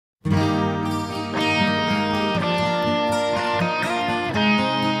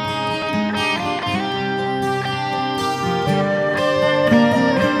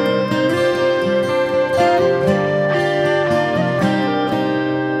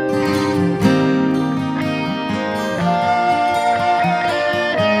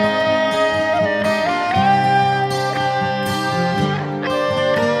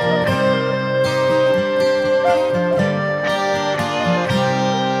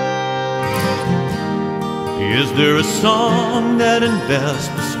Is there a song that invests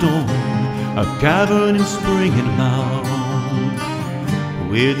the stone, a cavern in spring and mound,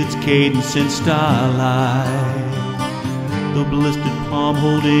 with its cadence and starlight, the blistered palm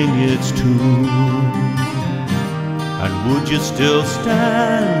holding its tune? And would you still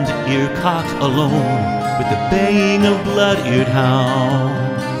stand ear-cocked alone, with the baying of blood-eared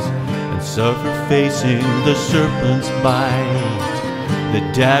hounds, and suffer facing the serpent's bite, the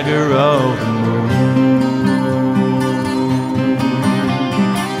dagger of the moon?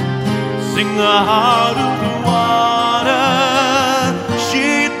 Sing the heart of the water,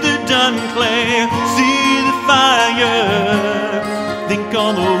 shape the dun clay, see the fire, think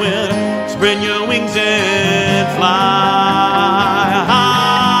on the wind, spread your wings and fly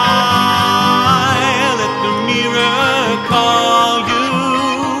high. Let the mirror call you,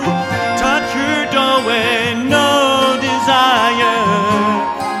 touch her doorway, no desire,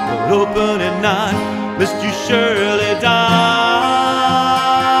 but open it not, lest you surely die.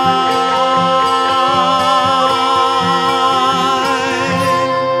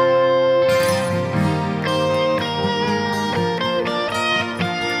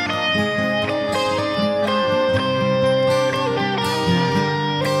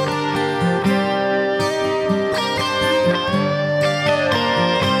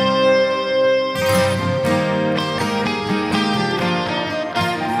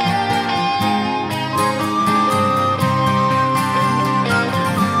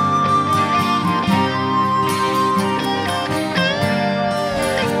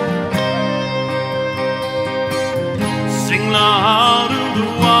 Sing the heart of the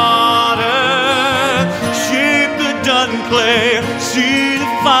water, shape the dun clay, see the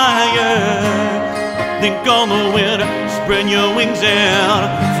fire, think on the wind, spread your wings and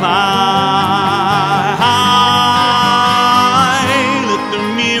fly high. Let the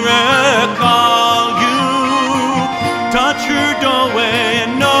mirror call you, touch her doorway,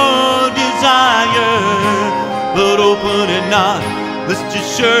 no desire, but open it not, lest you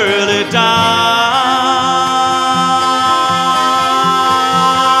surely die.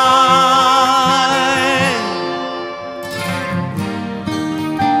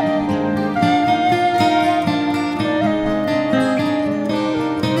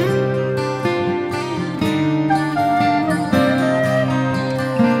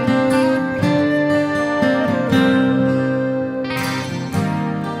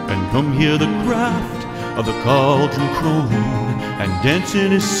 Come hear the craft of the cauldron crone, and dance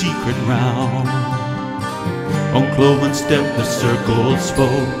in his secret round. On cloven step the circle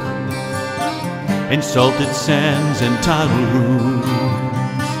spoke, in salted sands and tidal runes.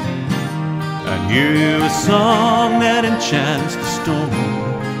 And hear you a song that enchants the storm,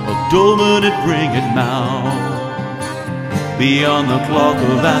 of dominant ring and mount, beyond the cloth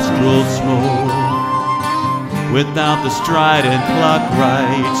of astral smoke, without the strident clock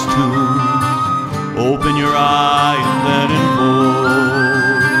right's tune. Open your eye and let it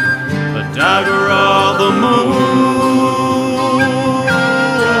hold the dagger of the moon.